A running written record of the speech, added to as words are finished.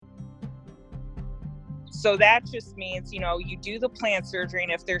So that just means, you do the plant surgery,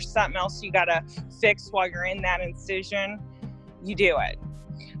 and if there's something else you got to fix while you're in that incision, you do it.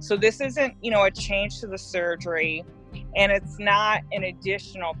 So this isn't, a change to the surgery, and it's not an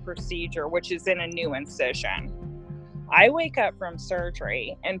additional procedure, which is in a new incision. I wake up from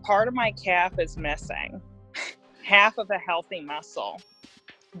surgery and part of my calf is missing. Half of a healthy muscle.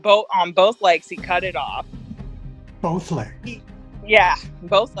 On both legs, he cut it off. Both legs? Yeah,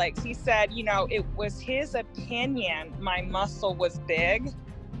 both legs. He said, it was his opinion my muscle was big,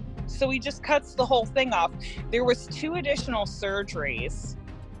 so he just cuts the whole thing off. There was 2 additional surgeries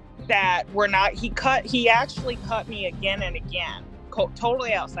that were not, he actually cut me again and again,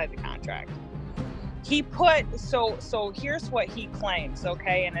 totally outside the contract. He put, so here's what he claims,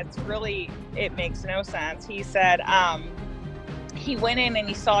 okay, and it makes no sense. He said, he went in and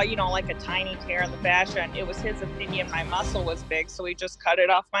he saw, like a tiny tear in the fascia, and it was his opinion my muscle was big, so he just cut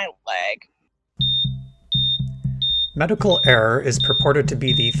it off my leg. Medical error is purported to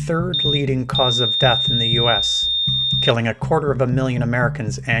be the 3rd leading cause of death in the U.S., killing 250,000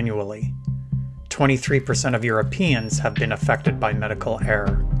 Americans annually. 23% of Europeans have been affected by medical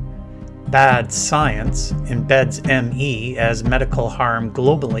error. Bad science embeds ME as medical harm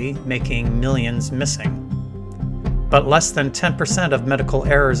globally, making millions missing. But less than 10% of medical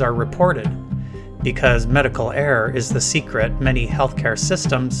errors are reported, because medical error is the secret many healthcare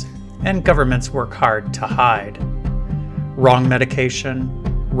systems and governments work hard to hide. Wrong medication,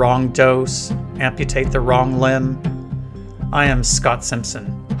 wrong dose, amputate the wrong limb. I am Scott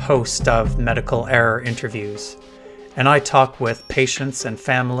Simpson, host of Medical Error Interviews, and I talk with patients and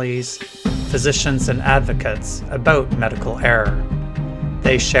families, physicians and advocates about medical error.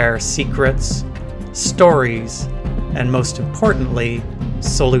 They share secrets, stories, and most importantly,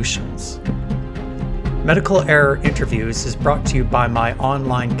 solutions. Medical Error Interviews is brought to you by my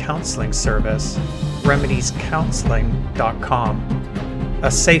online counseling service, remediescounseling.com, a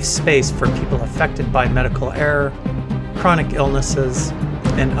safe space for people affected by medical error, chronic illnesses,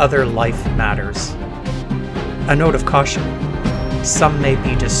 and other life matters. A note of caution: some may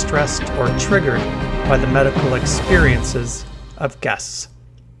be distressed or triggered by the medical experiences of guests.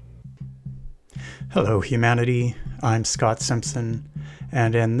 Hello, humanity. I'm Scott Simpson,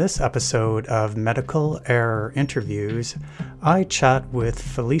 and in this episode of Medical Error Interviews, I chat with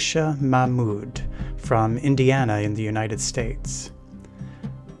Felicia Mahmood from Indiana in the United States.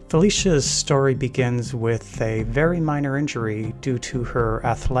 Felicia's story begins with a very minor injury due to her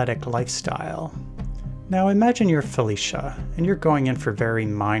athletic lifestyle. Now imagine you're Felicia, and you're going in for very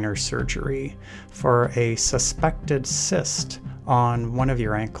minor surgery for a suspected cyst on one of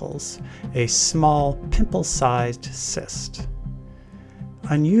your ankles, a small pimple-sized cyst.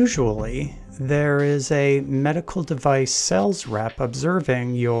 Unusually, there is a medical device sales rep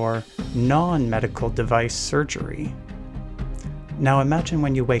observing your non-medical device surgery. Now imagine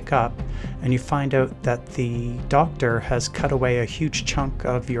when you wake up and you find out that the doctor has cut away a huge chunk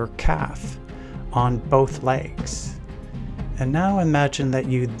of your calf on both legs. And now imagine that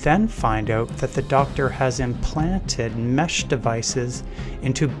you then find out that the doctor has implanted mesh devices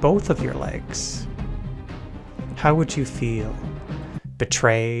into both of your legs. How would you feel?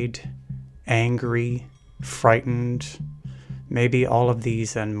 Betrayed, angry, frightened, maybe all of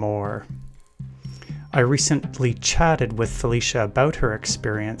these and more. I recently chatted with Felicia about her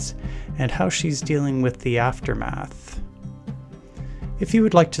experience and how she's dealing with the aftermath. If you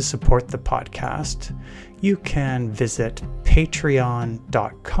would like to support the podcast, you can visit patreon.com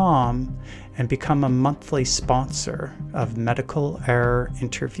and become a monthly sponsor of Medical Error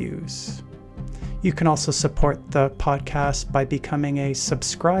Interviews. You can also support the podcast by becoming a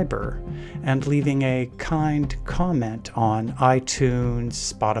subscriber and leaving a kind comment on iTunes,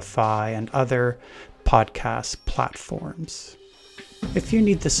 Spotify, and other podcast platforms. If you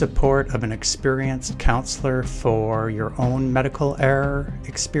need the support of an experienced counselor for your own medical error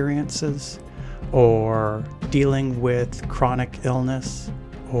experiences, or dealing with chronic illness,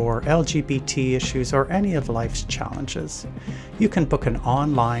 or LGBT issues, or any of life's challenges, you can book an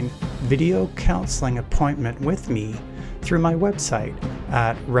online video counseling appointment with me through my website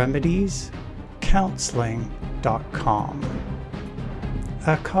at remediescounseling.com.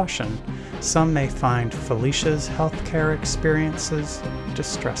 A caution: some may find Felicia's healthcare experiences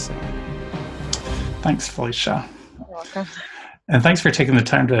distressing. Thanks, Felicia. You're welcome. And thanks for taking the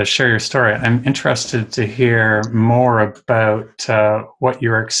time to share your story. I'm interested to hear more about what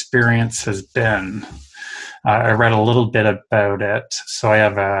your experience has been. I read a little bit about it, so I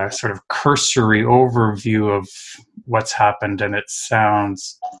have a sort of cursory overview of what's happened, and it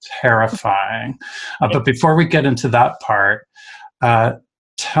sounds terrifying. But before we get into that part,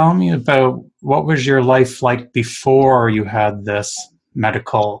 Tell me about what was your life like before you had this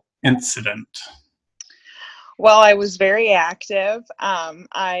medical incident? Well, I was very active.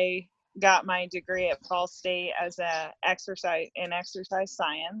 I got my degree at Ball State as a exercise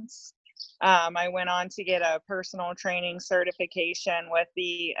science. I went on to get a personal training certification with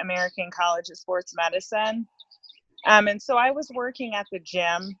the American College of Sports Medicine. And so I was working at the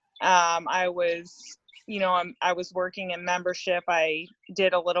gym. I was, I was working in membership. I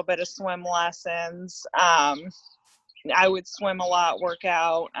did a little bit of swim lessons. I would swim a lot, work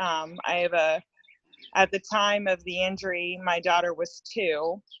out. At the time of the injury, my daughter was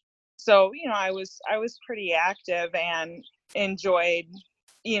 2. So, I was pretty active and enjoyed,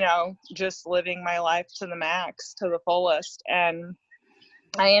 just living my life to the max, to the fullest. And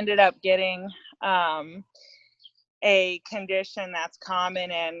I ended up getting a condition that's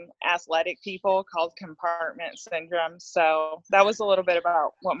common in athletic people called compartment syndrome. So that was a little bit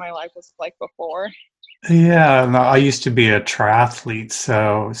about what my life was like before. Yeah, no, I used to be a triathlete,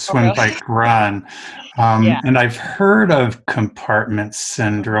 so Oh, swim, really? bike, run. Yeah. And I've heard of compartment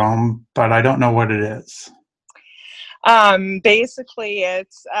syndrome, but I don't know what it is. Basically,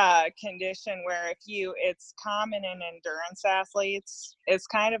 it's a condition where it's common in endurance athletes. It's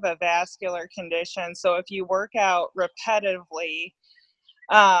kind of a vascular condition. So if you work out repetitively,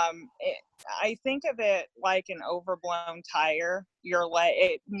 it, I think of it like an overblown tire.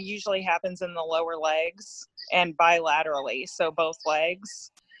 It usually happens in the lower legs and bilaterally, so both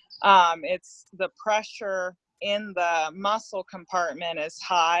legs. It's the pressure in the muscle compartment is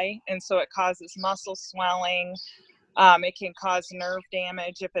high, and so it causes muscle swelling. It can cause nerve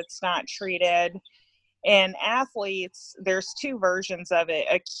damage if it's not treated. In athletes, there's 2 versions of it,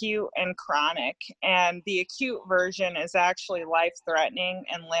 acute and chronic. And the acute version is actually life-threatening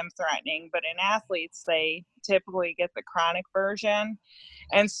and limb-threatening, but in athletes, they typically get the chronic version.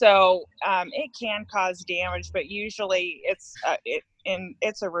 And so it can cause damage, but usually it's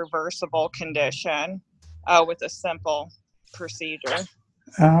a reversible condition with a simple procedure.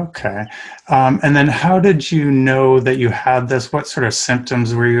 Okay. And then how did you know that you had this? What sort of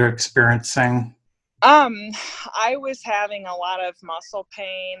symptoms were you experiencing? Um, I was having a lot of muscle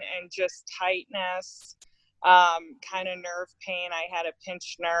pain and just tightness, kind of nerve pain. I had a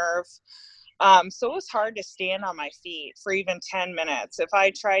pinched nerve. So it was hard to stand on my feet for even 10 minutes. If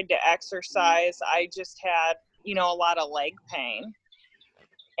I tried to exercise, I just had, a lot of leg pain.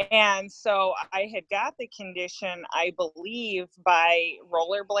 And so I had got the condition, I believe, by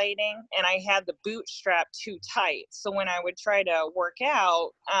rollerblading, and I had the boot strap too tight. So when I would try to work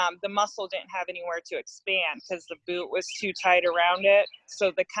out, the muscle didn't have anywhere to expand because the boot was too tight around it.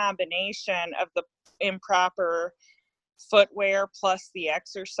 So the combination of the improper footwear plus the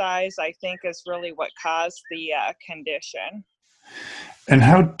exercise, I think, is really what caused the condition. And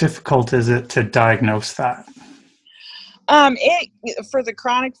how difficult is it to diagnose that? It For the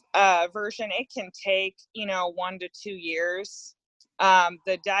chronic version, it can take 1 to 2 years.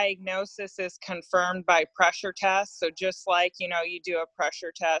 The diagnosis is confirmed by pressure tests. So just like you do a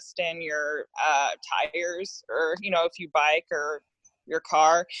pressure test in your tires, or if you bike or your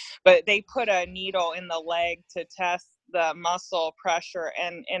car, but they put a needle in the leg to test the muscle pressure,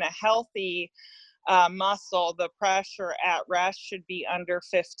 and in a healthy muscle, the pressure at rest should be under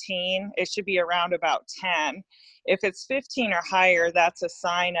 15. It should be around about 10. If it's 15 or higher, that's a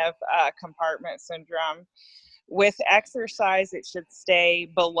sign of compartment syndrome. With exercise, it should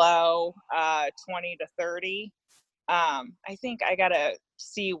stay below 20 to 30. I think I got to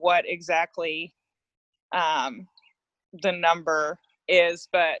see what exactly um, the number is,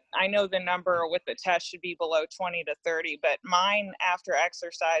 but I know the number with the test should be below 20 to 30, but mine after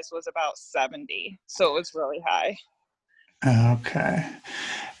exercise was about 70. So it was really high. Okay.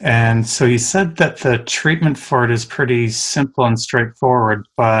 And so you said that the treatment for it is pretty simple and straightforward,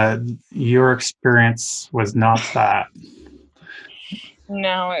 but your experience was not that.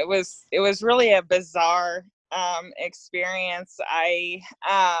 No, it was really a bizarre experience.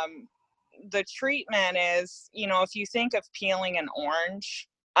 The treatment is, if you think of peeling an orange,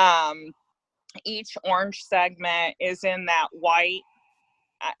 um, each orange segment is in that white.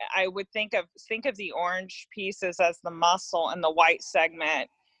 I would think of the orange pieces as the muscle and the white segment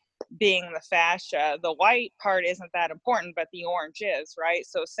being the fascia. The white part isn't that important, but the orange is, right?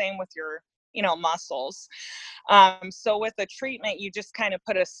 So same with your, muscles. So with the treatment, you just kind of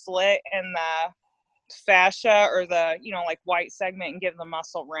put a slit in the fascia or the, like white segment, and give the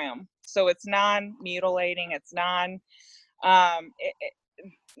muscle room. So it's non-mutilating. It's non. It,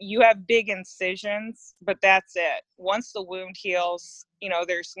 you have big incisions, but that's it. Once the wound heals,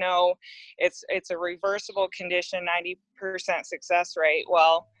 there's no, it's a reversible condition, 90% success rate.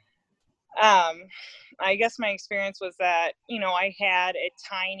 Well, I guess my experience was that, I had a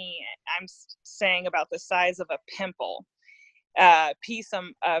tiny, I'm saying about the size of a pimple, piece of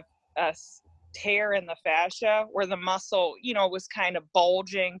a tear in the fascia where the muscle, was kind of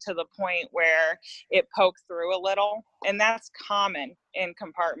bulging to the point where it poked through a little. And that's common in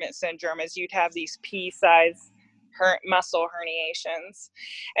compartment syndrome, is you'd have these pea-sized muscle herniations.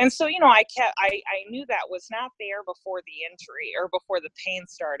 And so, I knew that was not there before the injury or before the pain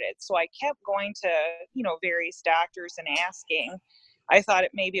started. So I kept going to, various doctors and asking. I thought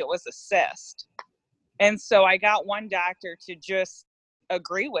maybe it was a cyst. And so I got one doctor to just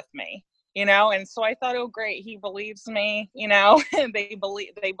agree with me, and so I thought, oh, great, he believes me, and they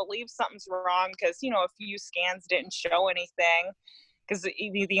believe something's wrong because, a few scans didn't show anything, because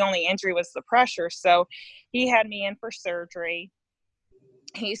the only injury was the pressure. So he had me in for surgery.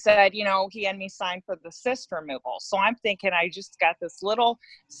 He said, he had me sign for the cyst removal. So I'm thinking I just got this little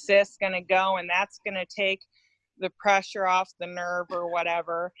cyst going to go, and that's going to take the pressure off the nerve or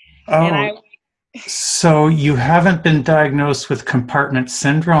whatever. Oh, so you haven't been diagnosed with compartment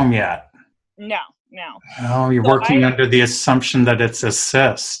syndrome yet? No. Oh, you're working under the assumption that it's a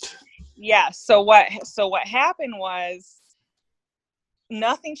cyst. Yeah. So what happened was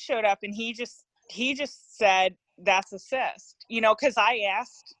nothing showed up, and he just said, that's a cyst, because I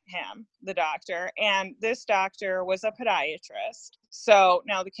asked him, the doctor, and this doctor was a podiatrist. So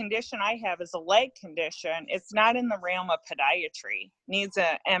now the condition I have is a leg condition. It's not in the realm of podiatry, needs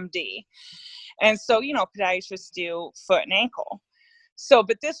a MD. And so, podiatrists do foot and ankle. So,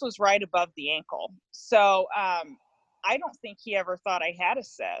 but this was right above the ankle. So I don't think he ever thought I had a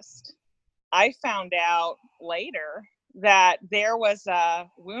cyst. I found out later that there was a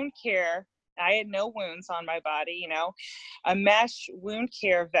wound care. I had no wounds on my body, a mesh wound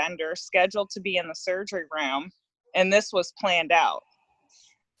care vendor scheduled to be in the surgery room. And this was planned out.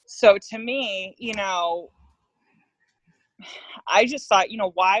 So to me, I just thought,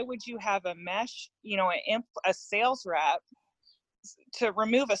 why would you have a mesh, a sales rep to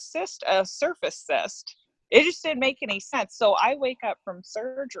remove a surface cyst? It just didn't make any sense. So I wake up from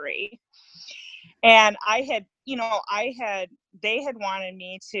surgery, and they had wanted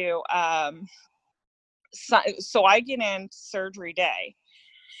me to, so I get in surgery day,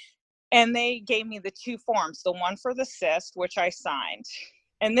 and they gave me the two forms, the one for the cyst, which I signed.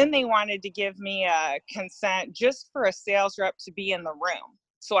 And then they wanted to give me a consent just for a sales rep to be in the room.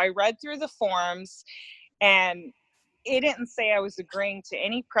 So I read through the forms, and it didn't say I was agreeing to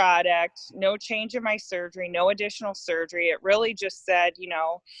any product, no change in my surgery, no additional surgery. It really just said,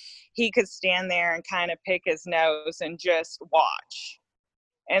 he could stand there and kind of pick his nose and just watch.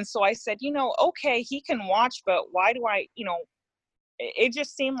 And so I said, okay, he can watch, but why do I, it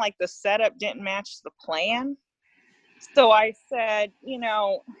just seemed like the setup didn't match the plan. So I said,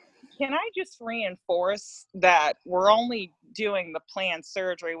 can I just reinforce that we're only doing the planned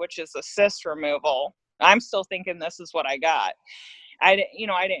surgery, which is a cyst removal? I'm still thinking this is what I got. I didn't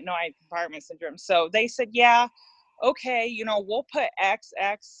know I had compartment syndrome. So they said, yeah, okay, we'll put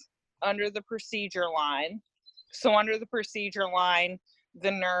XX under the procedure line. So under the procedure line,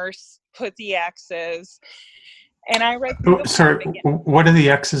 the nurse put the X's, and I read through what do the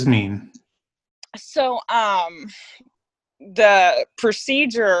X's mean? So, the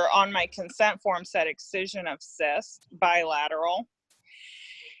procedure on my consent form said excision of cyst, bilateral.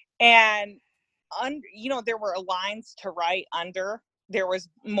 And, there were lines to write under. There was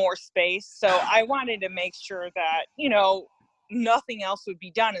more space. So I wanted to make sure that, nothing else would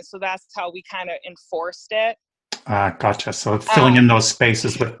be done. And so that's how we kind of enforced it. Gotcha. So filling in those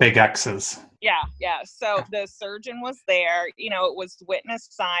spaces with big X's. Yeah. So the surgeon was there. It was witness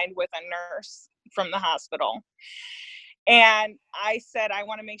signed with a nurse from the hospital. And I said, I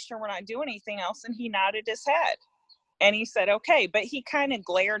want to make sure we're not doing anything else. And he nodded his head. And he said, okay. But he kind of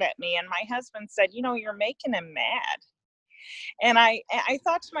glared at me. And my husband said, you're making him mad. And I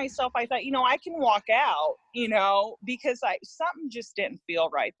thought to myself, I can walk out, because something just didn't feel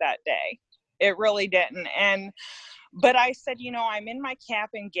right that day. It really didn't. But I said, I'm in my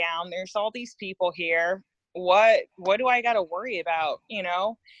cap and gown. There's all these people here. What do I got to worry about?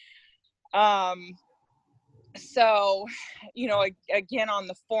 So, again, on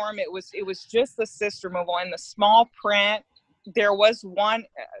the form, it was just the cyst removal. In the small print, there was one.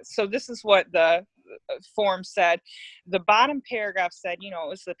 So this is what the form said. The bottom paragraph said, it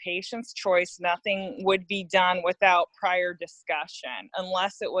was the patient's choice. Nothing would be done without prior discussion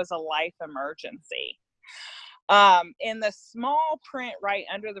unless it was a life emergency. In the small print right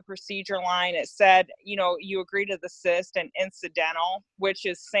under the procedure line, it said, you agree to the cyst and incidental, which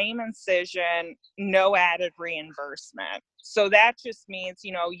is same incision, no added reimbursement. So that just means,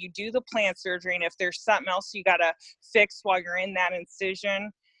 you do the plant surgery, and if there's something else you got to fix while you're in that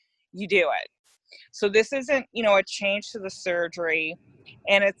incision, you do it. So this isn't, a change to the surgery,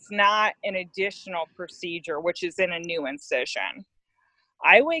 and it's not an additional procedure, which is in a new incision.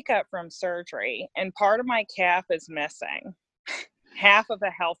 I wake up from surgery and part of my calf is missing. Half of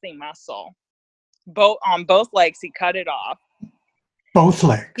a healthy muscle. On both legs, he cut it off. Both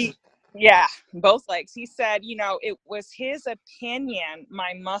legs? Yeah, both legs. He said, it was his opinion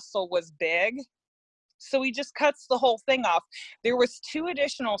my muscle was big. So he just cuts the whole thing off. There was 2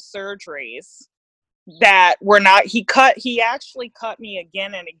 additional surgeries that were not, he actually cut me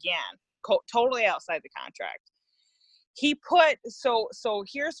again and again, totally outside the contract. He put, so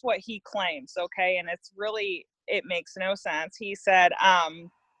here's what he claims, okay, and it makes no sense. He said,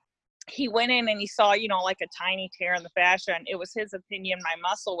 he went in and he saw, like a tiny tear in the fascia, and it was his opinion my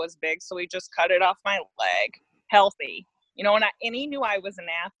muscle was big, so he just cut it off my leg, healthy, and he knew I was an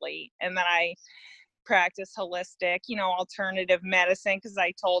athlete, and then I practice holistic, alternative medicine, because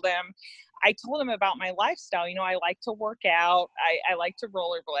I told him about my lifestyle. I like to work out, I like to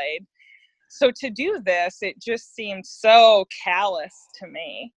rollerblade. So to do this, it just seemed so callous to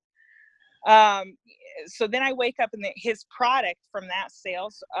me. So then I wake up and his product from that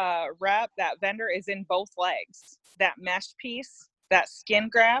sales rep, that vendor, is in both legs. That mesh piece, that skin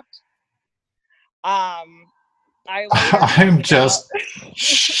graft. I'm just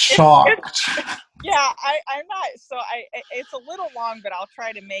shocked. Yeah, I'm not. So it's a little long, but I'll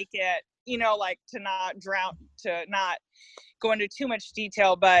try to make it, to not go into too much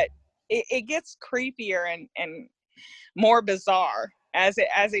detail, but it gets creepier and more bizarre as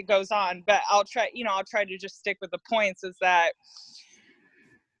it goes on. But I'll try to just stick with the points. Is that,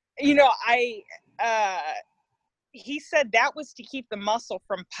 he said that was to keep the muscle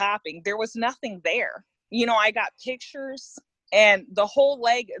from popping. There was nothing there. I got pictures, and the whole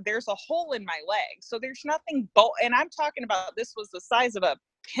leg, there's a hole in my leg. So there's nothing, and I'm talking about, this was the size of a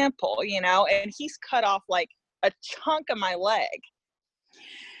pimple, and he's cut off like a chunk of my leg.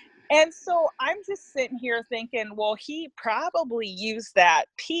 And so I'm just sitting here thinking, well, he probably used that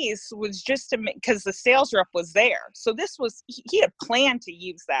piece was just to make, because the sales rep was there. So he had planned to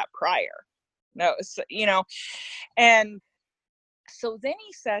use that prior. No, so, and so then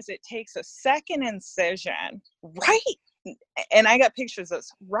he says it takes a second incision, right? And I got pictures of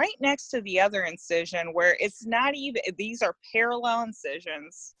this right next to the other incision, where it's not even, these are parallel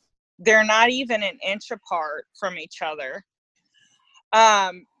incisions. They're not even an inch apart from each other.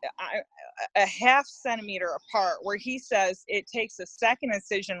 A half centimeter apart, where he says it takes a second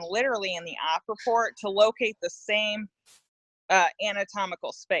incision literally in the op report to locate the same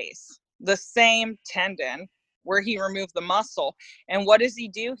anatomical space, the same tendon where he removed the muscle. And what does he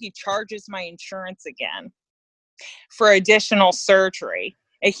do? He charges my insurance again for additional surgery.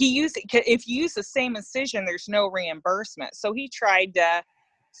 If you use the same incision, there's no reimbursement. So he tried to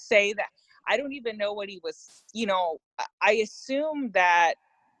say that. I don't even know what he was, I assume that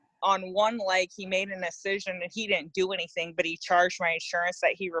on one leg he made an incision and he didn't do anything, but he charged my insurance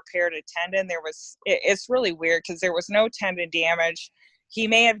that he repaired a tendon. It's really weird because there was no tendon damage. He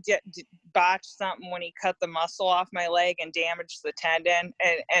may have botched something when he cut the muscle off my leg and damaged the tendon,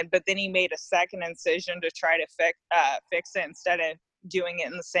 but then he made a second incision to try to fix it instead of doing it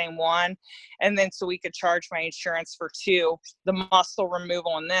in the same one. And then so we could charge my insurance for 2, the muscle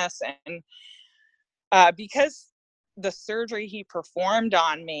removal and this. And because the surgery he performed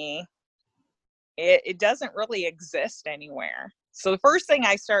on me, it doesn't really exist anywhere. So the first thing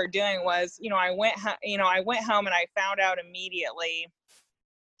I started doing was, I went home and I found out immediately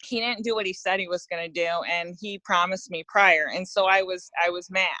he didn't do what he said he was going to do, and he promised me prior. And so I was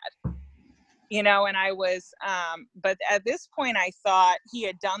mad, and I was, but at this point I thought he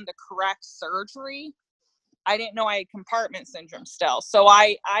had done the correct surgery. I didn't know I had compartment syndrome still. So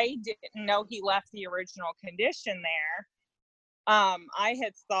I didn't know he left the original condition there. I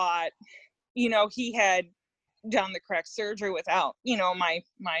had thought, he had done the correct surgery without, my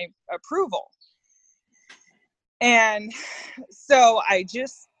approval. And so I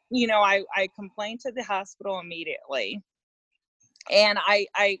just, I complained to the hospital immediately. And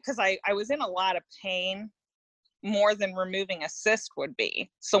because I was in a lot of pain, more than removing a cyst would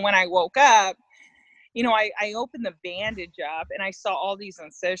be. So when I woke up, I opened the bandage up and I saw all these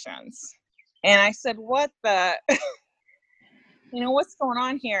incisions. And I said, what the, what's going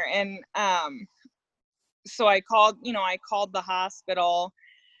on here? And so I called the hospital,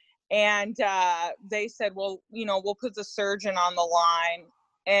 And they said, well, we'll put the surgeon on the line.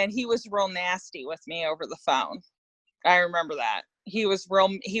 And he was real nasty with me over the phone. I remember that. He was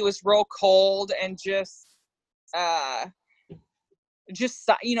real cold, and just a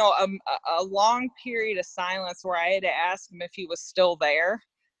long period of silence where I had to ask him if he was still there.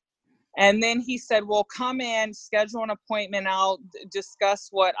 And then he said, well, come in, schedule an appointment. I'll discuss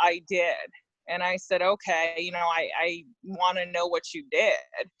what I did. And I said, okay, I want to know what you did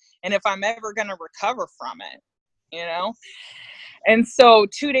and if I'm ever going to recover from it. And so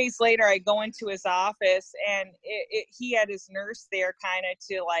 2 days later, I go into his office, and he had his nurse there kind of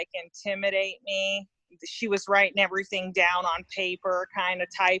to like intimidate me. She was writing everything down on paper, kind of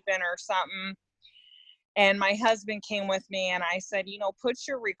typing or something. And my husband came with me, and I said, put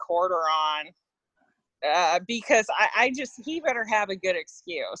your recorder on, because he better have a good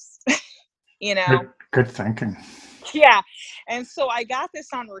excuse, Good thinking. Yeah. And so I got this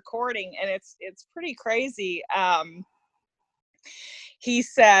on recording, and it's pretty crazy. He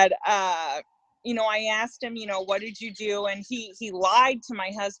said, I asked him, what did you do? And he lied to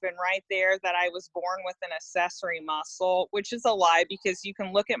my husband right there that I was born with an accessory muscle, which is a lie, because you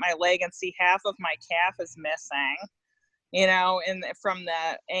can look at my leg and see half of my calf is missing, from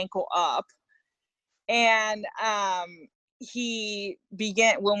the ankle up. And he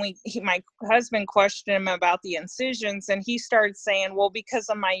began, my husband questioned him about the incisions, and he started saying, well, because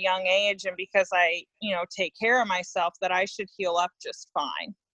of my young age and because I, take care of myself, that I should heal up just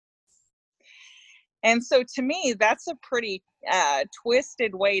fine. And so to me, that's a pretty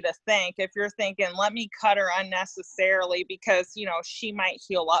twisted way to think. If you're thinking, let me cut her unnecessarily because, she might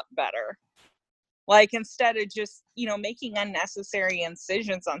heal up better. Like, instead of just, making unnecessary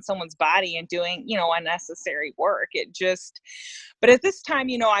incisions on someone's body and doing, unnecessary work. But at this time,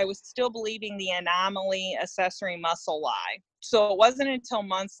 I was still believing the anomaly accessory muscle lie. So it wasn't until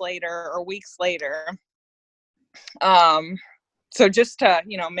months later or weeks later. So just to,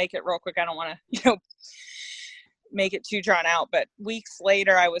 make it real quick, I don't want to, make it too drawn out, but weeks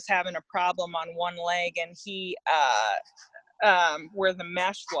later, I was having a problem on one leg, and he, where the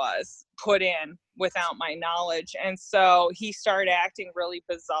mesh was put in without my knowledge. And so he started acting really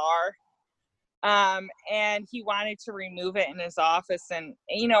bizarre. And he wanted to remove it in his office. And,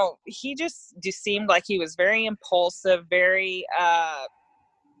 he just seemed like he was very impulsive, very,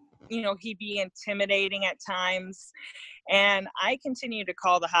 he'd be intimidating at times. And I continued to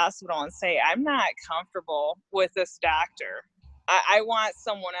call the hospital and say, I'm not comfortable with this doctor. I want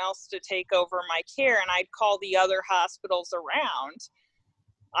someone else to take over my care. And I'd call the other hospitals around.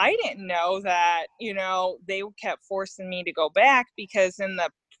 I didn't know that, they kept forcing me to go back, because in the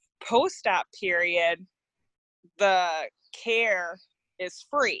post-op period, the care is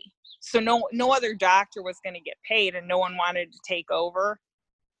free. So no other doctor was going to get paid, and no one wanted to take over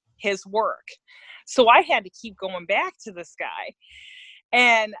his work. So I had to keep going back to this guy.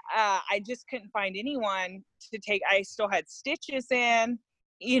 And I just couldn't find anyone to take. I still had stitches in,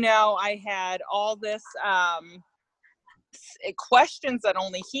 I had all this questions that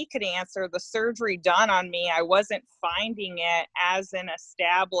only he could answer. The surgery done on me, I wasn't finding it as an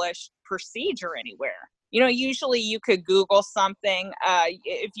established procedure anywhere. Usually you could Google something.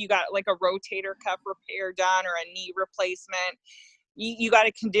 If you got like a rotator cuff repair done or a knee replacement, you got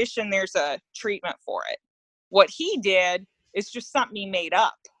a condition, there's a treatment for it. What he did is just something he made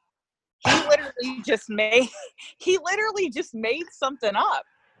up. He literally just made something up.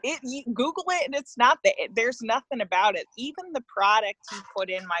 You Google it, and it's not that. There's nothing about it. Even the product he put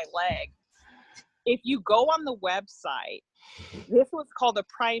in my leg. If you go on the website, this was called a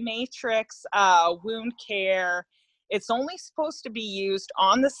Primatrix wound care. It's only supposed to be used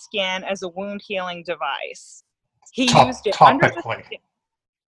on the skin as a wound healing device. He used it under the skin.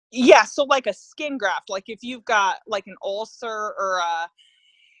 Yeah, so like a skin graft, like if you've got like an ulcer or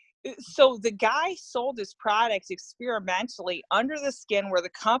so the guy sold his product experimentally under the skin, where the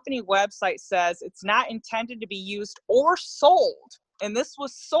company website says it's not intended to be used or sold. And this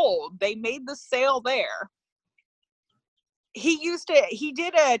was sold. They made the sale there. He used it. He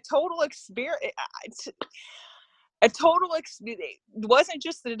did a total experiment. It wasn't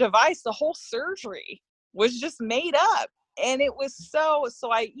just the device. The whole surgery was just made up. And it was so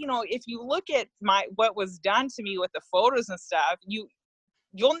I, if you look at what was done to me with the photos and stuff,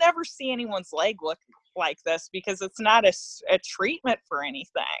 you'll never see anyone's leg look like this, because it's not a treatment for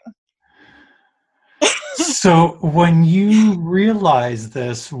anything. So when you realize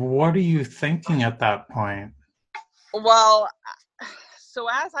this, what are you thinking at that point? Well, so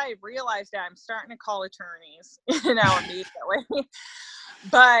as I realized that, I'm starting to call attorneys, immediately.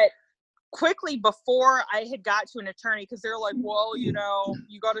 But quickly before I had got to an attorney, because they're like, well, you know,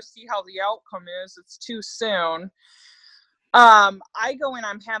 you got to see how the outcome is. It's too soon. I go in,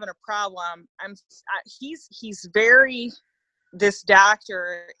 I'm having a problem. He's very, this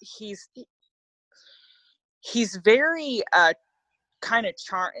doctor, he's very, kind of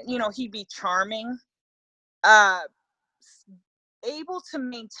he'd be charming, able to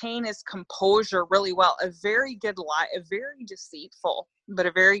maintain his composure really well. A very good liar, a very deceitful, but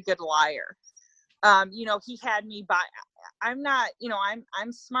a very good liar. He had me I'm not,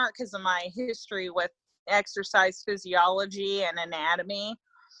 I'm smart because of my history with exercise physiology and anatomy.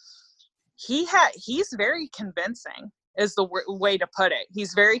 He's very convincing is the way to put it.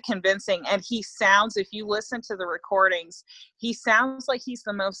 He's very convincing, and he sounds, if you listen to the recordings, he sounds like he's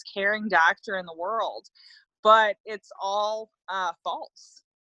the most caring doctor in the world, but it's all false.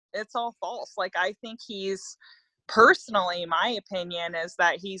 It's all false. Like, I think personally, my opinion is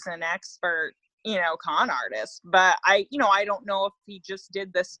that he's an expert, con artist, but I don't know if he just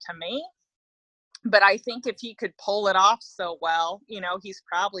did this to me, but I think if he could pull it off so well, he's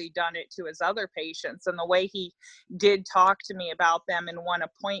probably done it to his other patients. And the way he did talk to me about them in one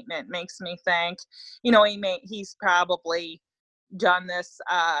appointment makes me think, he's probably done this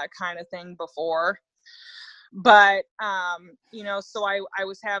kind of thing before. But, so I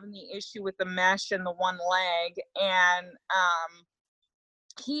was having the issue with the mesh in the one leg, and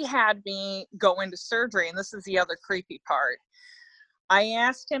he had me go into surgery. And this is the other creepy part. I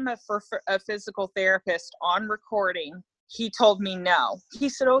asked him for a physical therapist on recording. He told me no. He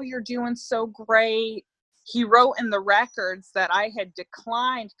said, oh, you're doing so great. He wrote in the records that I had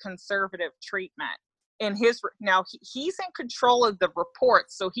declined conservative treatment. Now he's in control of the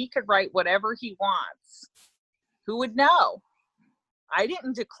reports, so he could write whatever he wants. Who would know? I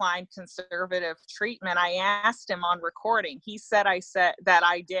didn't decline conservative treatment. I asked him on recording. He said that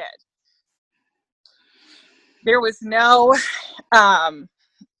I did. There was no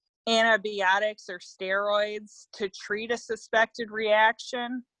antibiotics or steroids to treat a suspected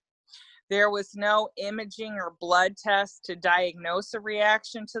reaction. There was no imaging or blood test to diagnose a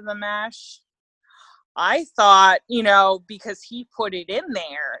reaction to the mesh. I thought, because he put it in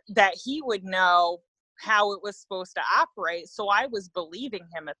there, that he would know how it was supposed to operate. So I was believing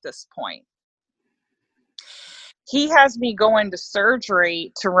him at this point. He has me go into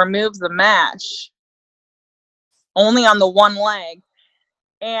surgery to remove the mesh, only on the one leg.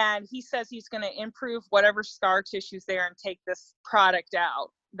 And he says he's going to improve whatever scar tissue's there and take this product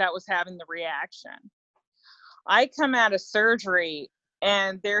out that was having the reaction. I come out of surgery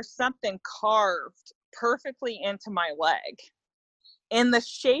and there's something carved perfectly into my leg in the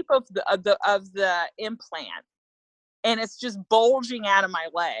shape of the implant. And it's just bulging out of my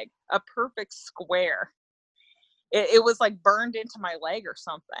leg, a perfect square. It was like burned into my leg or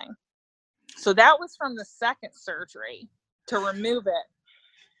something. So that was from the second surgery to remove it.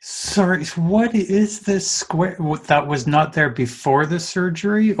 Sorry, what is this square that was not there before the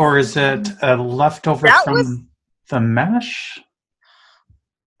surgery, or is it a leftover from the mesh?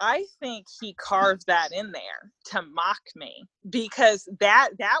 I think he carved that in there to mock me, because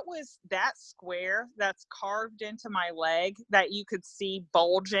that square that's carved into my leg that you could see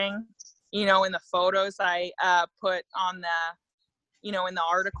bulging, in the photos I put on the, in the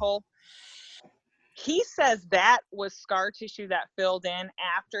article. He says that was scar tissue that filled in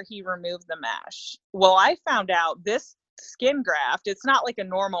after he removed the mesh. Well, I found out this skin graft, it's not like a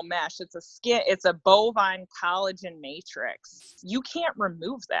normal mesh. It's a bovine collagen matrix. You can't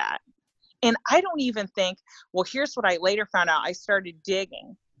remove that. And I don't even think, well, here's what I later found out. I started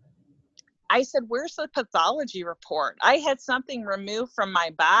digging. I said, where's the pathology report? I had something removed from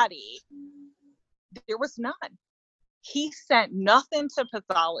my body. There was none. He sent nothing to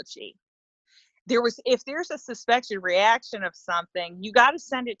pathology. If there's a suspected reaction of something, you got to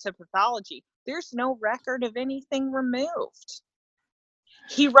send it to pathology. There's no record of anything removed.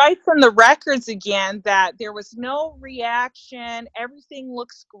 He writes in the records again that there was no reaction. Everything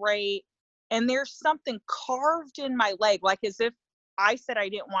looks great. And there's something carved in my leg, like as if I said I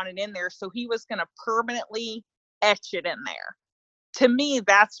didn't want it in there. So he was going to permanently etch it in there. To me,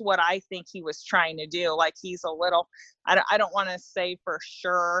 that's what I think he was trying to do. Like, he's a little, I don't want to say for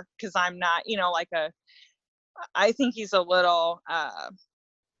sure, because I'm not, I think he's a little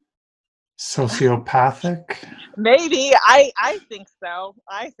sociopathic. Maybe. I think so.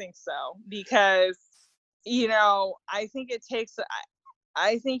 Because,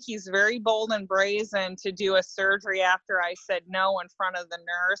 I think he's very bold and brazen to do a surgery after I said no in front of the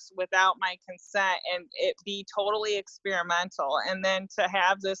nurse without my consent, and it be totally experimental. And then to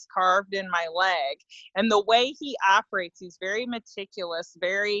have this carved in my leg, and the way he operates, he's very meticulous,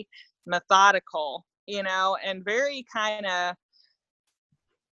 very, methodical, you know, and very kind of,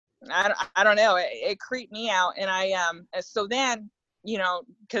 I don't know, it creeped me out. And so then, you know,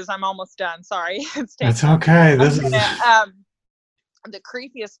 because I'm almost done, sorry. It's okay. The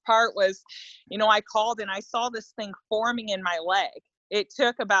creepiest part was, you know, I called and I saw this thing forming in my leg. It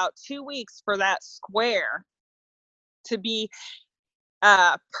took about 2 weeks for that square to be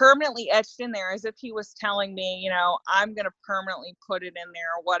permanently etched in there, as if he was telling me, you know, I'm going to permanently put it in there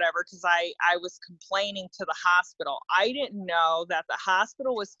or whatever, because I was complaining to the hospital. I didn't know that the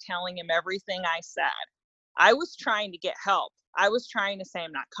hospital was telling him everything I said. I was trying to get help. I was trying to say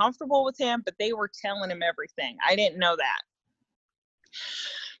I'm not comfortable with him, but they were telling him everything. I didn't know that.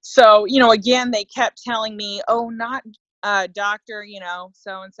 So, you know, again, they kept telling me, oh, not doctor, you know,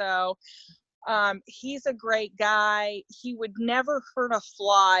 so-and-so. He's a great guy. He would never hurt a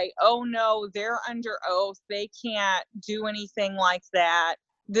fly. Oh no, they're under oath. They can't do anything like that.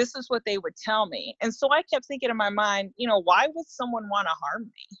 This is what they would tell me. And so I kept thinking in my mind, you know, why would someone want to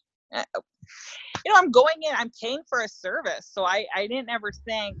harm me? You know, I'm going in, I'm paying for a service. So I didn't ever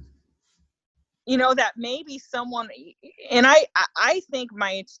think, you know, that maybe someone, and I think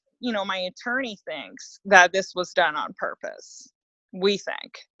my, you know, my attorney thinks that this was done on purpose. We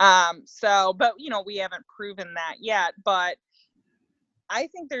think. So, but you know, we haven't proven that yet, but I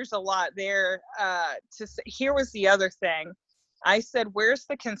think there's a lot there, to say. Here was the other thing. I said, where's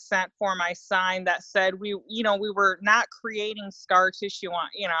the consent form I signed that said we, you know, we were not creating scar tissue on,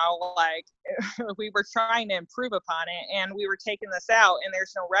 you know, like we were trying to improve upon it and we were taking this out and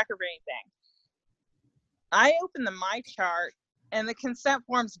there's no record of anything. I opened the My Chart and the consent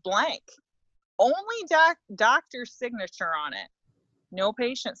form's blank. Only doctor's signature on it. No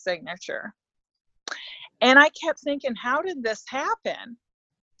patient signature. And I kept thinking, how did this happen?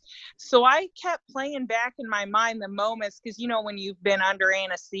 So I kept playing back in my mind the moments, because, you know, when you've been under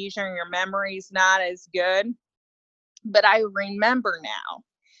anesthesia and your memory's not as good. But I remember now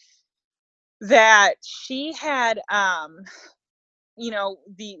that she had, you know,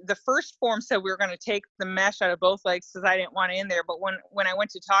 the first form said we were going to take the mesh out of both legs because I didn't want it in there. But when I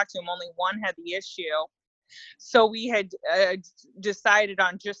went to talk to him, only one had the issue. So we had decided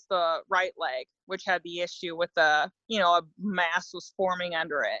on just the right leg, which had the issue with the, you know, a mass was forming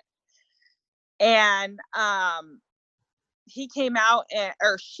under it. And he came out,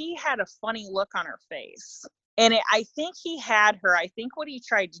 or she had a funny look on her face. And I think he had her, I think what he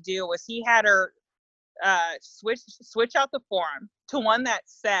tried to do was he had her switch out the form to one that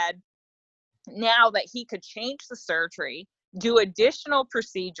said now that he could change the surgery, do additional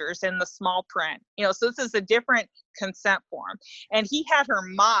procedures in the small print, you know, so this is a different consent form. And he had her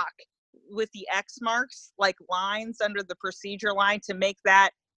mock with the X marks, like lines under the procedure line, to make that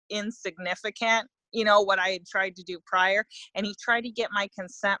insignificant, you know, what I had tried to do prior. And he tried to get my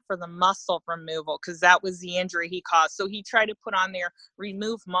consent for the muscle removal because that was the injury he caused. So he tried to put on there,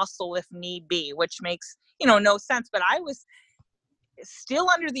 remove muscle if need be, which makes, you know, no sense. But I was still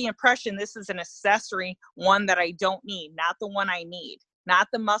under the impression this is an accessory one that I don't need, not the one I need, not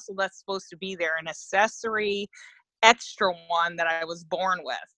the muscle that's supposed to be there, an accessory extra one that I was born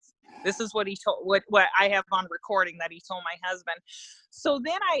with. This is what he told, what I have on recording that he told my husband. So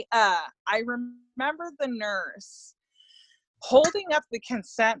then I remember the nurse holding up the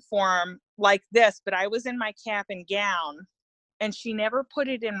consent form like this, but I was in my cap and gown and she never put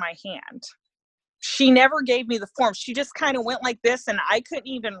it in my hand. She never gave me the form. She just kind of went like this and I couldn't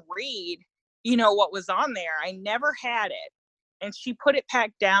even read, you know, what was on there. I never had it. And she put it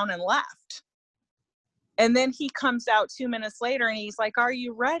back down and left. And then he comes out 2 minutes later and he's like, "Are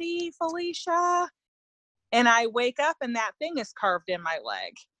you ready, Felicia?" And I wake up and that thing is carved in my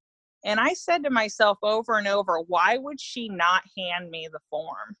leg. And I said to myself over and over, why would she not hand me the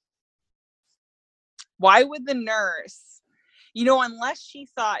form? Why would the nurse, you know, unless she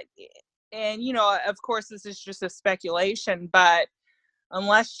thought, and, you know, of course, this is just a speculation, but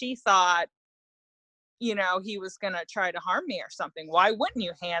unless she thought, you know, he was going to try to harm me or something, why wouldn't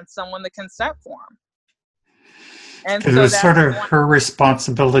you hand someone the consent form? And so it was sort of her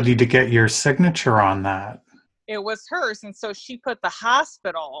responsibility to get your signature on that. It was hers. And so she put the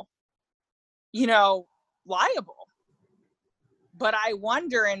hospital, you know, liable. But I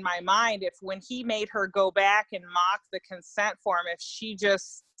wonder in my mind if when he made her go back and mock the consent form, if she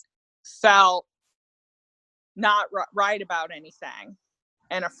just felt not right about anything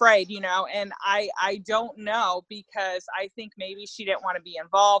and afraid, you know, and I don't know, because I think maybe she didn't want to be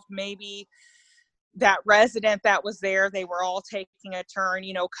involved. Maybe that resident that was there, they were all taking a turn,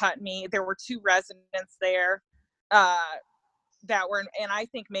 you know, cutting me. There were 2 residents there that were, and I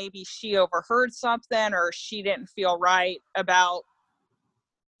think maybe she overheard something or she didn't feel right about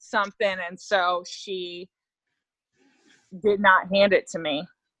something, and so she did not hand it to me.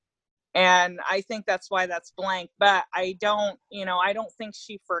 And I think that's why that's blank. But I don't think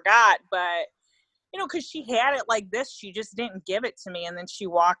she forgot, but because she had it like this, she just didn't give it to me, and then she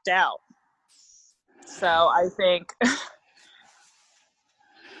walked out. So I think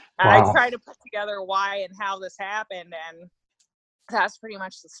I try to put together why and how this happened, and that's pretty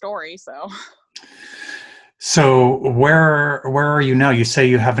much the story. So where are you now? You say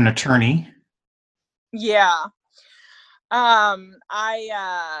you have an attorney? Yeah.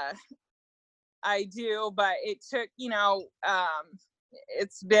 I do, but it took,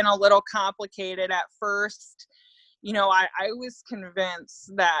 it's been a little complicated at first. I was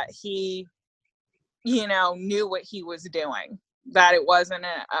convinced that he, knew what he was doing, that it wasn't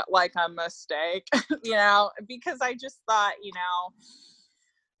a mistake, because I just thought,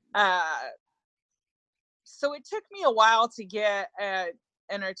 so it took me a while to get an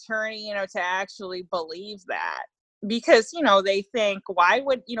attorney, to actually believe that, because, they think, why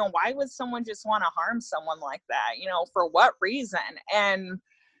would someone just want to harm someone like that? For what reason? And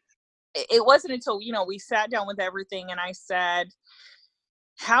it wasn't until, we sat down with everything and I said,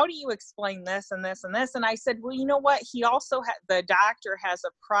 how do you explain this and this and this? And I said, well, you know what? He also the doctor has a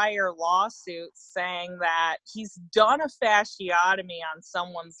prior lawsuit saying that he's done a fasciotomy on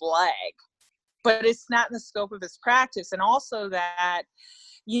someone's leg, but it's not in the scope of his practice. And also that,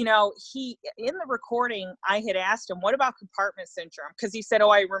 he, in the recording, I had asked him, what about compartment syndrome? Because he said, oh,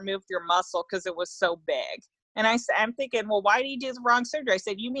 I removed your muscle because it was so big. And I'm thinking, well, why did he do the wrong surgery? I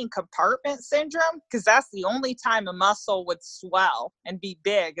said, you mean compartment syndrome? Because that's the only time a muscle would swell and be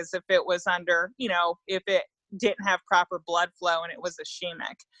big, as if it was under, if it didn't have proper blood flow and it was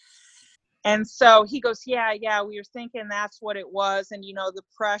ischemic. And so he goes, yeah, we were thinking that's what it was. And, the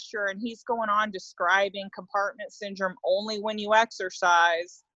pressure, and he's going on describing compartment syndrome only when you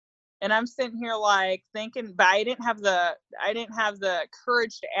exercise. And I'm sitting here like thinking, but I didn't have the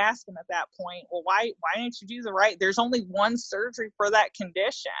courage to ask him at that point, well, why didn't you do there's only one surgery for that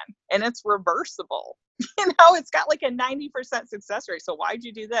condition and it's reversible. It's got like a 90% success rate. So why'd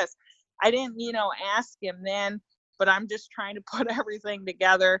you do this? I didn't, ask him then, but I'm just trying to put everything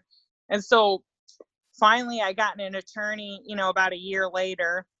together. And so finally I got an attorney, about a year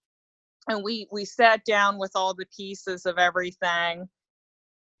later, and we sat down with all the pieces of everything.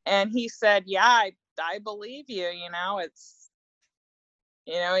 And he said, yeah, I believe you, it's,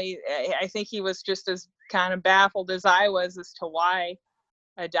 I think he was just as kind of baffled as I was as to why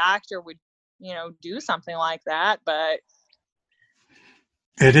a doctor would, do something like that. But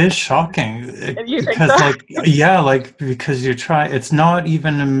it is shocking because because it's not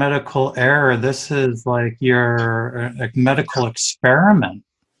even a medical error. This is like your medical experiment.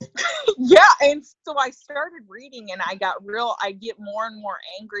 Yeah. And so I started reading and I get more and more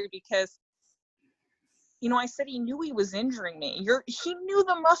angry because, I said he knew he was injuring me. He knew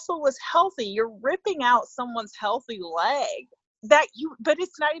the muscle was healthy. You're ripping out someone's healthy leg but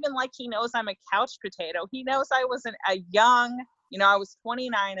it's not even like he knows I'm a couch potato. He knows I was a young, I was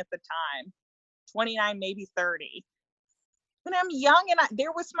 29 at the time, 29, maybe 30. And I'm young, and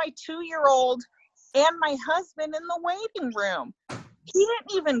there was my 2-year-old and my husband in the waiting room. He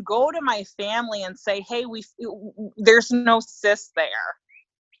didn't even go to my family and say, hey, there's no cyst there.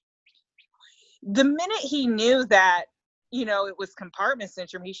 The minute he knew that, it was compartment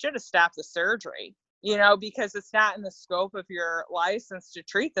syndrome, he should have stopped the surgery, because it's not in the scope of your license to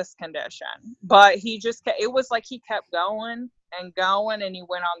treat this condition. But it was like he kept going and going, and he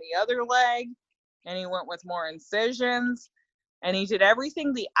went on the other leg, and he went with more incisions, and he did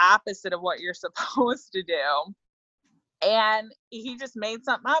everything the opposite of what you're supposed to do. And he just made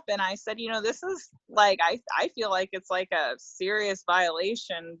something up. And I said, this is like, I feel like it's like a serious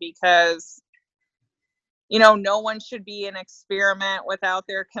violation because, no one should be an experiment without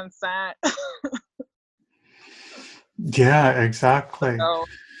their consent. Yeah, exactly.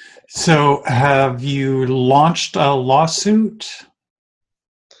 So have you launched a lawsuit?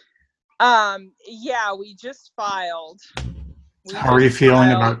 Yeah, we just filed. How are you feeling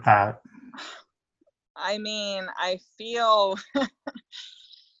about that? I mean, I feel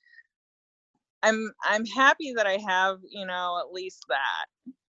I'm happy that I have, at least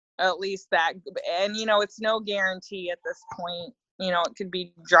that. And, it's no guarantee at this point, it could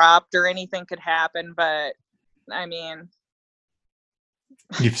be dropped or anything could happen. But I mean,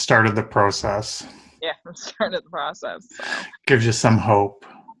 you've started the process. Yeah, I've started the process. So. Gives you some hope.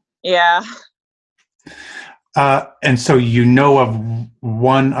 Yeah. And so of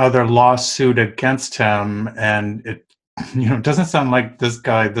one other lawsuit against him, and it doesn't sound like this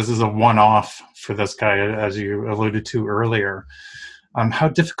is a one-off for this guy, as you alluded to earlier. How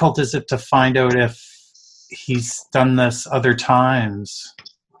difficult is it to find out if he's done this other times?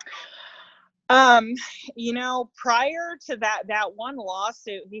 Prior to that one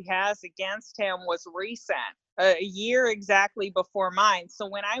lawsuit he has against him was recent, a year exactly before mine. So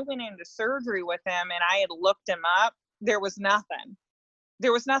when I went into surgery with him and I had looked him up, there was nothing.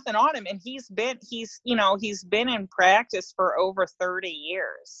 There was nothing on him. And he's been in practice for over 30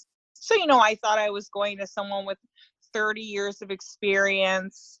 years. So, I thought I was going to someone with 30 years of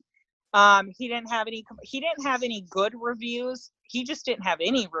experience. He didn't have any good reviews. He just didn't have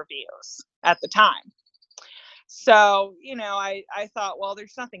any reviews at the time. So, I thought, well,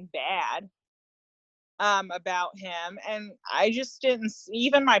 there's nothing bad about him. And I just didn't,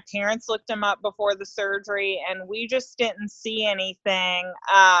 even my parents looked him up before the surgery, and we just didn't see anything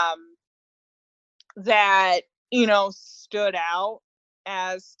that, stood out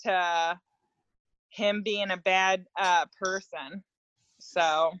as to him being a bad person.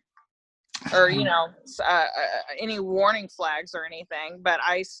 So, or, any warning flags or anything, but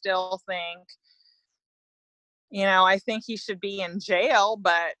I still think, I think he should be in jail,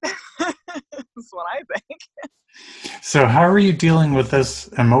 but that's what I think. So how are you dealing with this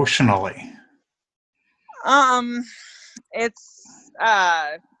emotionally? It's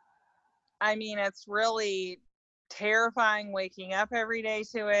really terrifying waking up every day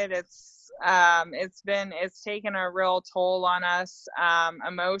to it. It's taken a real toll on us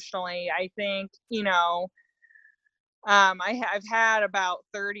emotionally. I think, I've had about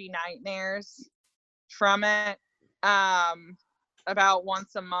 30 nightmares from it, about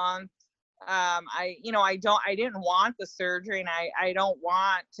once a month. I didn't want the surgery, and I don't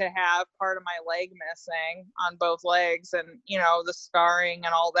want to have part of my leg missing on both legs, and, the scarring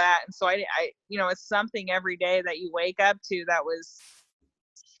and all that. And so I it's something every day that you wake up to that was,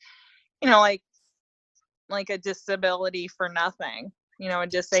 like a disability for nothing, a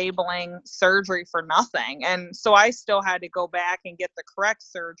disabling surgery for nothing. And so I still had to go back and get the correct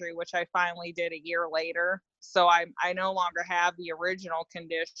surgery, which I finally did a year later. So I no longer have the original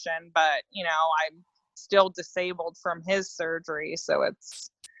condition, but, I'm still disabled from his surgery. So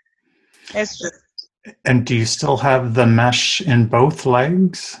it's just. And do you still have the mesh in both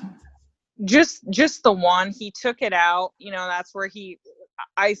legs? Just the one. He took it out. That's where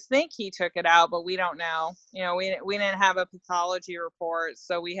I think he took it out, but we don't know. We didn't have a pathology report,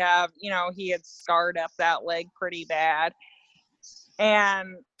 so we have, he had scarred up that leg pretty bad.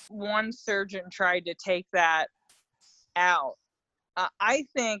 And one surgeon tried to take that out. I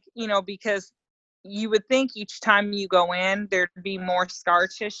think, because you would think each time you go in, there'd be more scar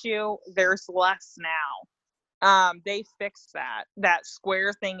tissue. There's less now. They fixed that. That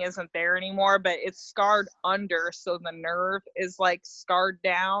square thing isn't there anymore, but it's scarred under, so the nerve is like scarred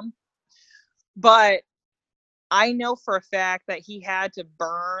down. But I know for a fact that he had to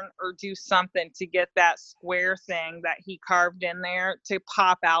burn or do something to get that square thing that he carved in there to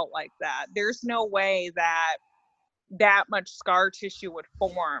pop out like that. There's no way that much scar tissue would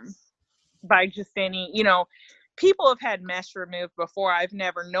form by just any, people have had mesh removed before.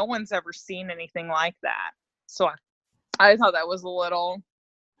 No one's ever seen anything like that. So I thought that was a little,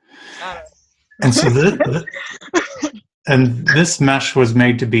 I don't know. And this mesh was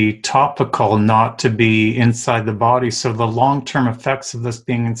made to be topical, not to be inside the body. So the long-term effects of this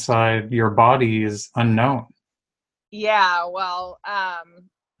being inside your body is unknown. Yeah, well,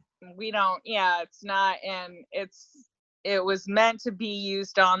 it's not, and it was meant to be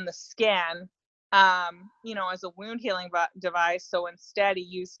used on the skin, as a wound healing device. So instead he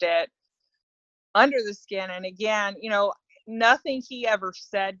used it under the skin. And again, nothing he ever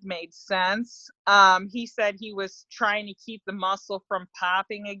said made sense. He said he was trying to keep the muscle from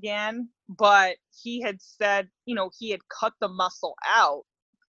popping again, but he had said, he had cut the muscle out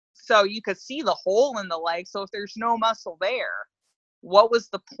so you could see the hole in the leg. So if there's no muscle there, what was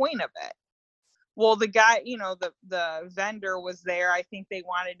the point of it? Well, the guy, the vendor was there. I think they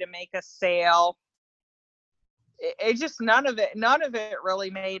wanted to make a sale. It just, none of it really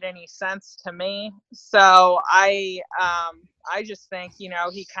made any sense to me. So I just think, he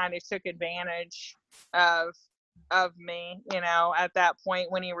kind of took advantage of me, at that point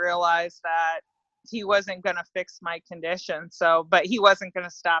when he realized that he wasn't going to fix my condition. So, but he wasn't going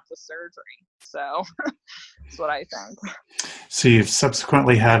to stop the surgery. So that's what I think. So you've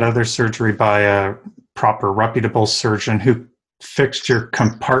subsequently had other surgery by a proper, reputable surgeon who fixed your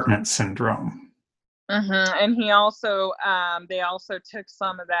compartment syndrome. Mm-hmm. And he also, they also took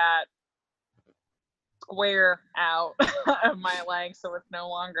some of that square out of my leg, so it's no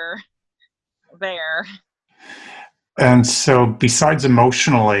longer there. And so besides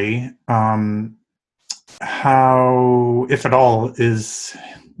emotionally, how, if at all, is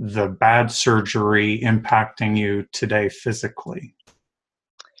the bad surgery impacting you today physically?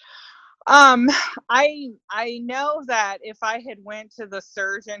 I know that if I had went to the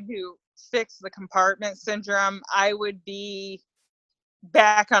surgeon who fixed the compartment syndrome, I would be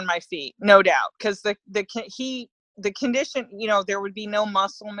back on my feet, no doubt, because the condition, there would be no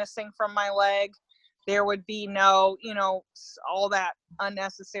muscle missing from my leg. There would be no, all that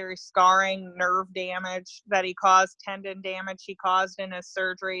unnecessary scarring, nerve damage that he caused, tendon damage he caused in his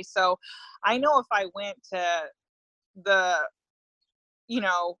surgery. So I know if I went to the, you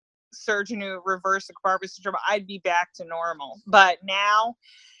know, surgeon who reversed the compartment syndrome, I'd be back to normal. But now,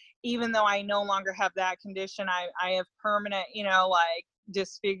 even though I no longer have that condition, I have permanent, like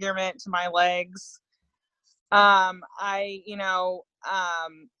disfigurement to my legs. I,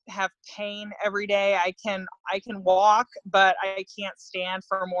 have pain every day. I can walk, but I can't stand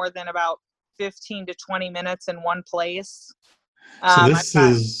for more than about 15 to 20 minutes in one place. So this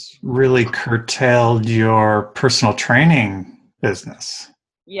is really curtailed your personal training business.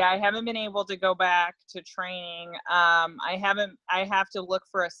 Yeah, I haven't been able to go back to training. I have to look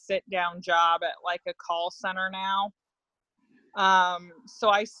for a sit down job at like a call center now. So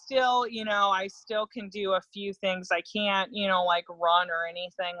I still can do a few things. I can't, like run or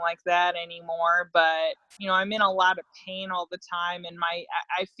anything like that anymore, but I'm in a lot of pain all the time, and I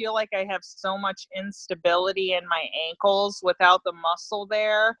feel like I have so much instability in my ankles without the muscle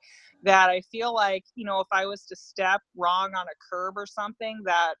there, that I feel like, if I was to step wrong on a curb or something,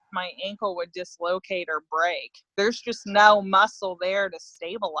 that my ankle would dislocate or break. There's just no muscle there to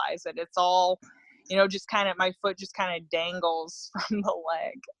stabilize it. It's all, just kind of, my foot just kind of dangles from the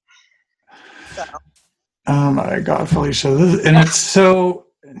leg. So. Oh my God, Felicia. And it's so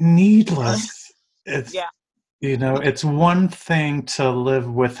needless. It's, yeah. It's one thing to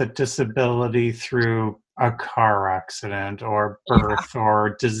live with a disability through a car accident or birth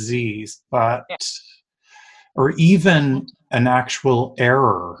or disease, but, or even an actual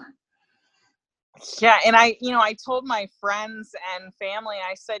error. Yeah, and I told my friends and family,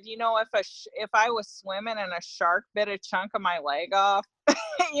 I said, if I was swimming and a shark bit a chunk of my leg off,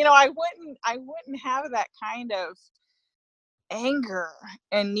 I wouldn't have that kind of anger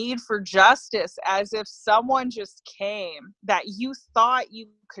and need for justice, as if someone just came that you thought you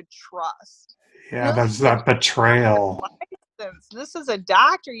could trust. Yeah, that's that betrayal. This is a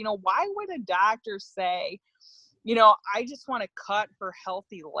doctor. Why would a doctor say, I just want to cut her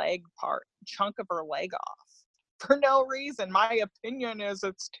healthy chunk of her leg off for no reason. My opinion is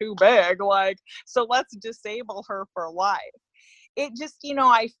it's too big. So let's disable her for life. It just,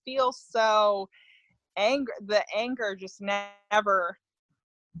 I feel so angry. The anger just never.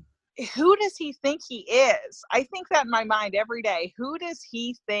 Who does he think he is? I think that in my mind every day. Who does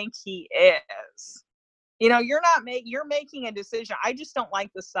he think he is? You're making a decision. I just don't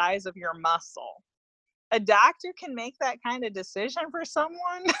like the size of your muscle. A doctor can make that kind of decision for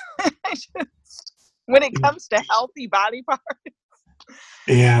someone. When it comes to healthy body parts.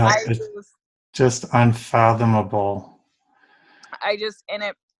 Yeah, it's just unfathomable. It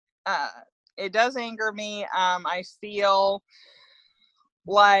does anger me. I feel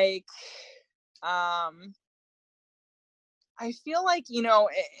like, and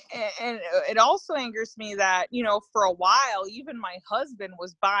it also angers me that, for a while, even my husband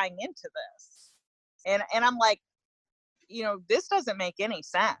was buying into this. And I'm like, this doesn't make any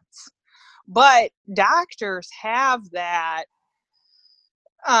sense. But doctors have that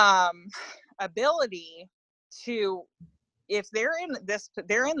ability to, if they're in this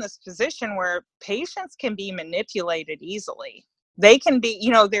position where patients can be manipulated easily. They can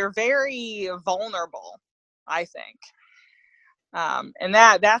be, they're very vulnerable, I think. And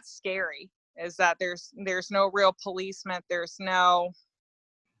that's scary, is that there's no real policeman. There's no,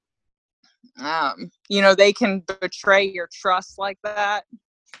 they can betray your trust like that.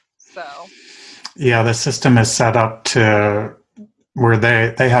 So. Yeah, the system is set up to where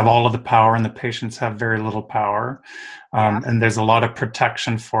they have all of the power and the patients have very little power. And there's a lot of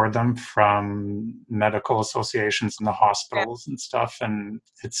protection for them from medical associations and the hospitals and stuff. And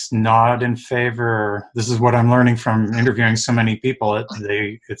it's not in favor. This is what I'm learning from interviewing so many people.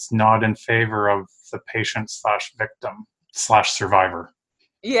 It's not in favor of the patient / victim / survivor.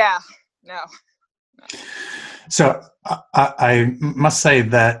 Yeah, no. So I must say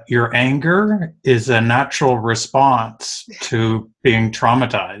that your anger is a natural response to being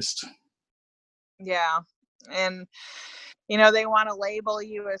traumatized. Yeah. And, they want to label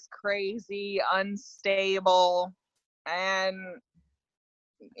you as crazy, unstable. And,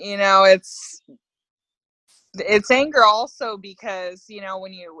 It's anger also because,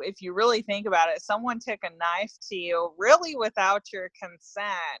 if you really think about it, someone took a knife to you really without your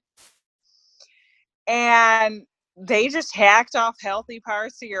consent, and they just hacked off healthy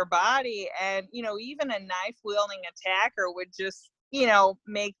parts of your body. And, even a knife wielding attacker would just,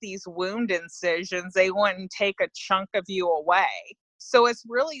 make these wound incisions. They wouldn't take a chunk of you away. So it's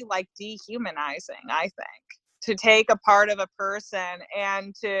really like dehumanizing, I think, to take a part of a person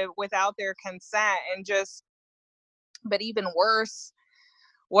and without their consent, and just, but even worse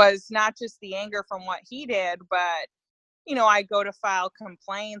was not just the anger from what he did, but, I go to file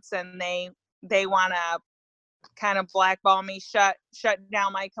complaints and they want to kind of blackball me, shut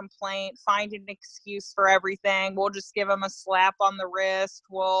down my complaint, find an excuse for everything. We'll just give him a slap on the wrist.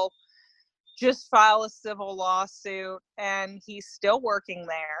 We'll just file a civil lawsuit, and he's still working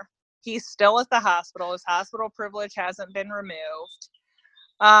there. He's still at the hospital. His hospital privilege hasn't been removed.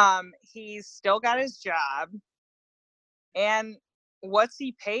 He's still got his job. And what's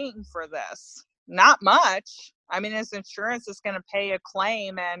he paying for this? Not much. I mean, his insurance is going to pay a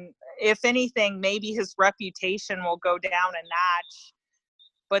claim, and if anything, maybe his reputation will go down a notch.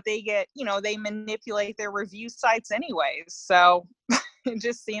 But they manipulate their review sites anyways. So it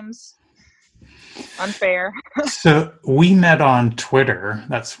just seems unfair. So we met on Twitter.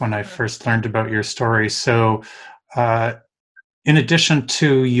 That's when I first learned about your story. So in addition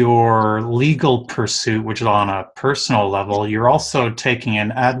to your legal pursuit, which is on a personal level, you're also taking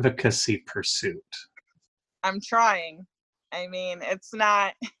an advocacy pursuit. I'm trying. I mean, it's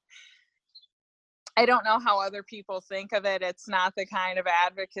not, I don't know how other people think of it. It's not the kind of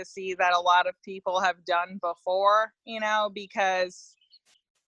advocacy that a lot of people have done before, because,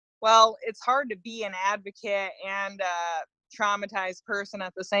 well, it's hard to be an advocate and a traumatized person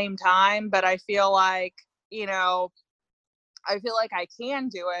at the same time. But I feel like, I can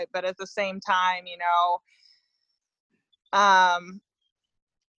do it, but at the same time,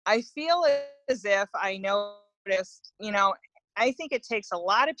 I feel as if I noticed, I think it takes a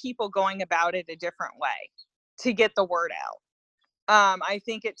lot of people going about it a different way to get the word out. I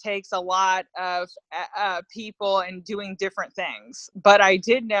think it takes a lot of people and doing different things. But I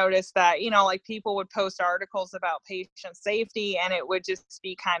did notice that, people would post articles about patient safety, and it would just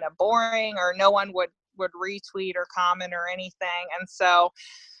be kind of boring, or no one would retweet or comment or anything. And so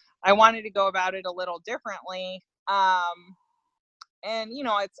I wanted to go about it a little differently. And,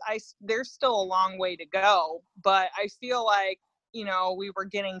 there's still a long way to go, but I feel like, we were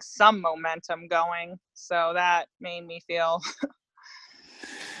getting some momentum going. So that made me feel.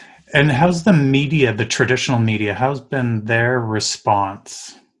 And how's the media, the traditional media, how's been their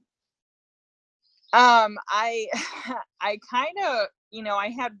response? I kind of,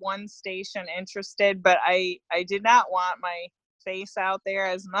 I had one station interested, but I did not want my face out there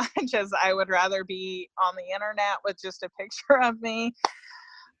as much as I would rather be on the internet with just a picture of me.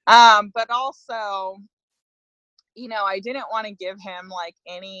 But also, I didn't want to give him like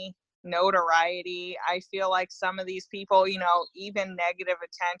any notoriety. I feel like some of these people, even negative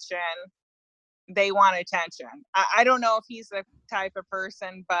attention, they want attention. I don't know if he's the type of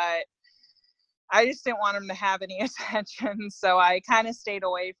person, but I just didn't want him to have any attention. So I kind of stayed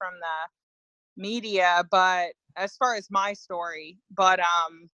away from the media, but as far as my story, but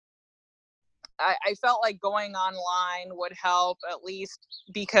I felt like going online would help, at least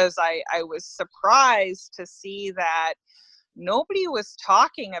because I was surprised to see that nobody was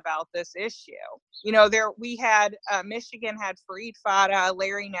talking about this issue. We had Michigan had Fareed Fata,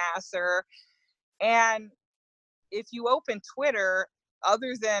 Larry Nasser, and if you open Twitter,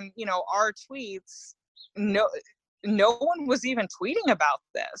 other than our tweets, no one was even tweeting about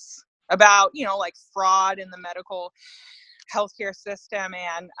this, about like fraud in the medical healthcare system,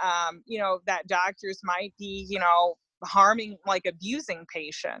 and that doctors might be harming, like abusing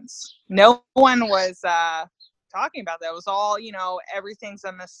patients. No one was talking about that. It was all everything's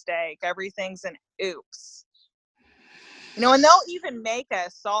a mistake, everything's an oops. And they'll even make a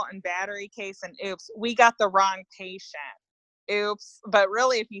assault and battery case and oops, we got the wrong patient. Oops. But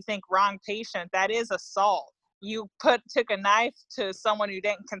really, if you think wrong patient, that is assault. You took a knife to someone who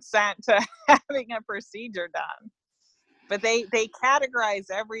didn't consent to having a procedure done. But they categorize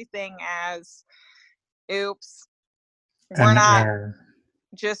everything as oops. We're not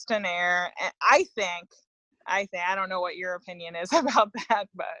just an error. And I think I don't know what your opinion is about that,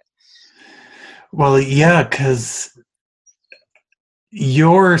 but well, yeah, because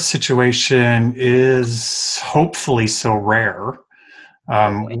your situation is hopefully so rare,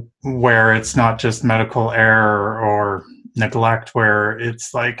 where it's not just medical error or neglect, where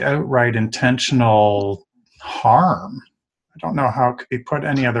it's like outright intentional harm. I don't know how it could be put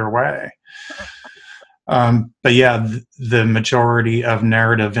any other way. But yeah, the majority of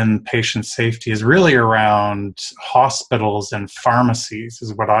narrative in patient safety is really around hospitals and pharmacies,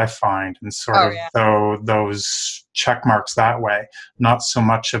 is what I find, and sort of those check marks that way, not so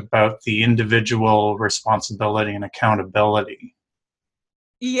much about the individual responsibility and accountability.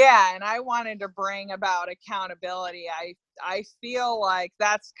 Yeah, and I wanted to bring about accountability. I feel like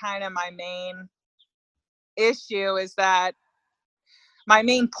that's kind of my main issue, is that my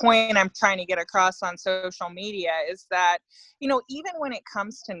main point I'm trying to get across on social media is that, even when it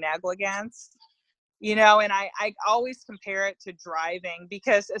comes to negligence, and I always compare it to driving,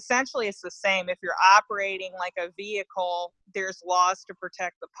 because essentially it's the same. If you're operating like a vehicle, there's laws to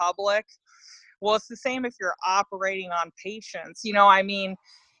protect the public. Well, it's the same if you're operating on patients.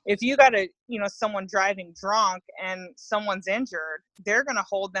 If you got someone driving drunk and someone's injured, they're going to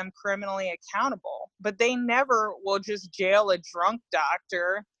hold them criminally accountable. But they never will just jail a drunk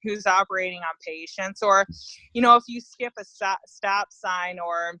doctor who's operating on patients. Or, if you skip a stop sign,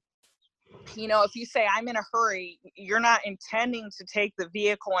 or, if you say, I'm in a hurry, you're not intending to take the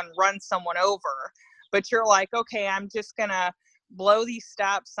vehicle and run someone over. But you're like, okay, I'm just going to blow these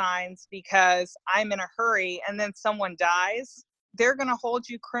stop signs because I'm in a hurry, and then someone dies. They're going to hold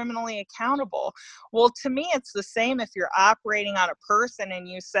you criminally accountable. Well, to me, it's the same if you're operating on a person and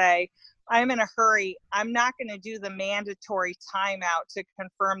you say, I'm in a hurry, I'm not going to do the mandatory timeout to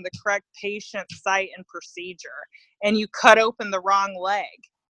confirm the correct patient site and procedure, and you cut open the wrong leg.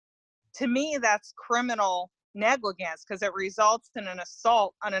 To me, that's criminal negligence, because it results in an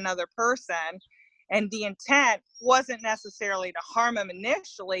assault on another person. And the intent wasn't necessarily to harm them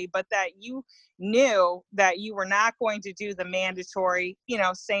initially, but that you knew that you were not going to do the mandatory,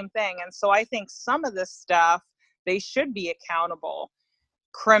 same thing. And so I think some of this stuff, they should be accountable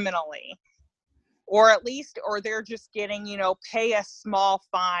criminally, or they're just getting, pay a small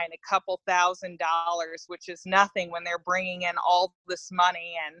fine, a couple $1,000, which is nothing when they're bringing in all this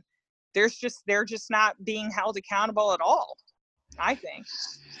money, and they're just not being held accountable at all, I think.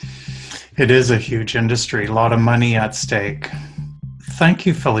 It is a huge industry, a lot of money at stake. Thank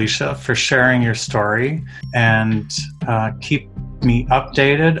you, Felicia, for sharing your story, and keep me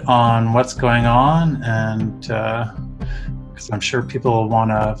updated on what's going on, and because I'm sure people will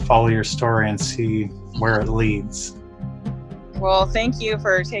want to follow your story and see where it leads. Well, thank you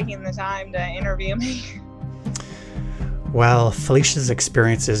for taking the time to interview me. Well, Felicia's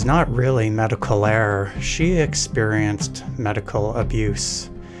experience is not really medical error. She experienced medical abuse,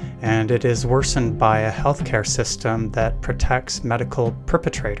 and it is worsened by a healthcare system that protects medical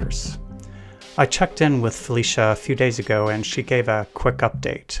perpetrators. I checked in with Felicia a few days ago, and she gave a quick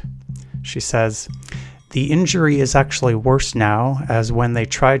update. She says, "The injury is actually worse now, as when they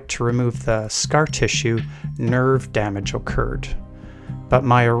tried to remove the scar tissue, nerve damage occurred. But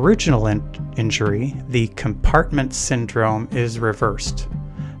my original injury, the compartment syndrome, is reversed,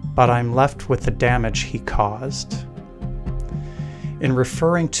 but I'm left with the damage he caused." In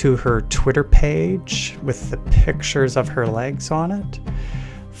referring to her Twitter page with the pictures of her legs on it,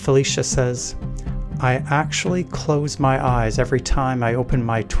 Felicia says, "I actually close my eyes every time I open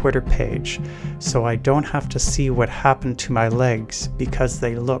my Twitter page, so I don't have to see what happened to my legs because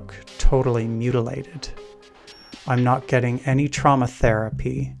they look totally mutilated. I'm not getting any trauma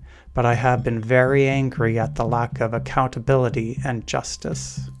therapy, but I have been very angry at the lack of accountability and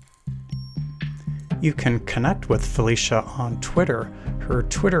justice." You can connect with Felicia on Twitter. Her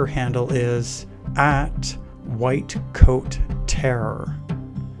Twitter handle is @WhiteCoatTerror.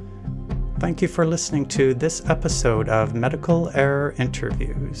 Thank you for listening to this episode of Medical Error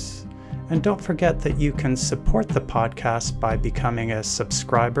Interviews. And don't forget that you can support the podcast by becoming a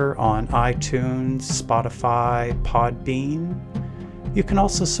subscriber on iTunes, Spotify, Podbean. You can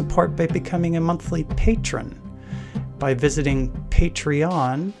also support by becoming a monthly patron by visiting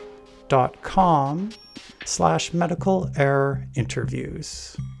patreon.com/medical error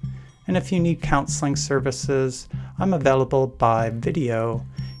interviews. And if you need counseling services, I'm available by video.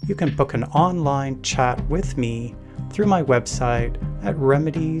 You can book an online chat with me through my website at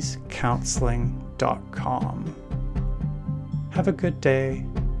remediescounseling.com. Have a good day,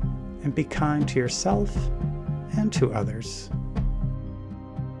 and be kind to yourself and to others.